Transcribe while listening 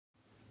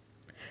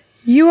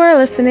You are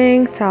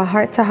listening to a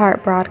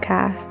heart-to-heart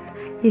broadcast.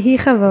 Yehi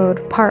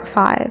Chevod, Part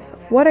 5.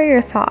 What are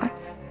your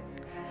thoughts?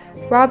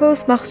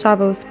 Rabos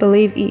machshavos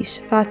believe ish,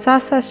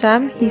 v'atzas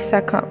Hashem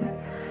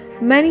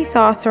hisakum. Many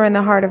thoughts are in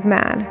the heart of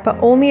man, but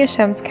only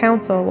Hashem's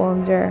counsel will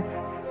endure.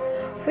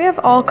 We have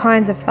all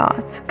kinds of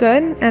thoughts,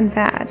 good and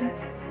bad.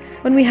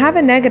 When we have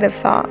a negative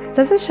thought,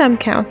 does Hashem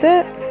count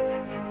it?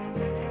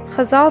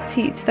 Chazal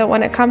teach that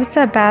when it comes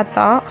to a bad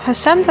thought,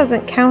 Hashem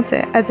doesn't count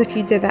it as if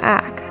you did the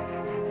act.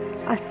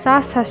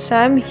 Atzas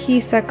Hashem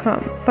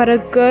hisakum, but a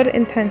good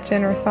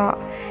intention or thought,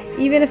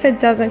 even if it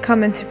doesn't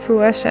come into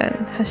fruition,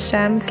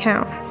 Hashem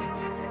counts.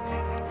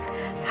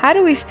 How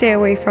do we stay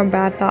away from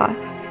bad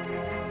thoughts?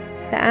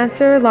 The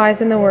answer lies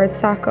in the word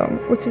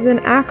sakum, which is an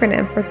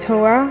acronym for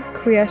Torah,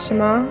 Kriya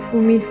Shema,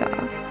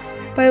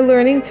 Umisa. By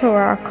learning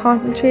Torah,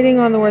 concentrating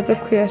on the words of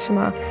Kriya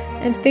Shema,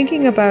 and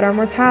thinking about our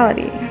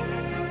mortality.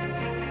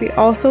 We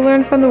also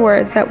learn from the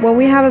words that when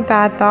we have a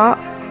bad thought,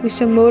 we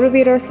should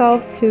motivate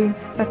ourselves to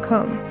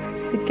sakum,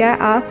 to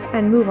get up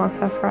and move on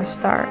to a fresh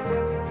start.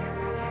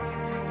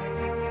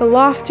 The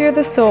loftier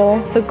the soul,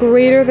 the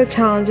greater the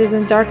challenges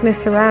and darkness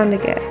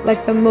surrounding it,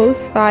 like the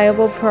most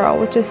valuable pearl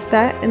which is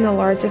set in the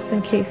largest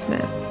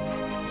encasement.